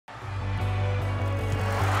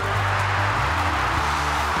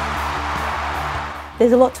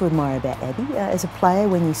There's a lot to admire about Abby. As a player,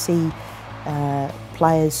 when you see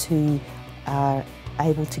players who are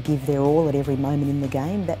able to give their all at every moment in the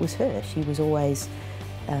game, that was her. She was always,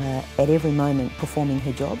 at every moment, performing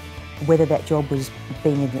her job. Whether that job was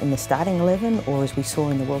being in the starting 11 or, as we saw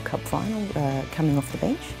in the World Cup final, coming off the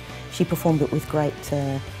bench, she performed it with great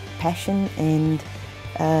passion, and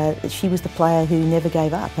she was the player who never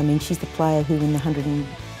gave up. I mean, she's the player who in the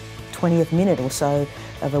 120th minute or so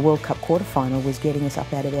of a World Cup quarter-final was getting us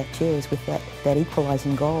up out of our chairs with that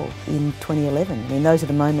equalising goal in 2011. I mean, those are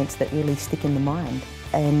the moments that really stick in the mind,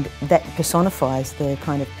 and that personifies the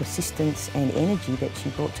kind of persistence and energy that she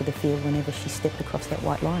brought to the field whenever she stepped across that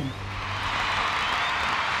white line.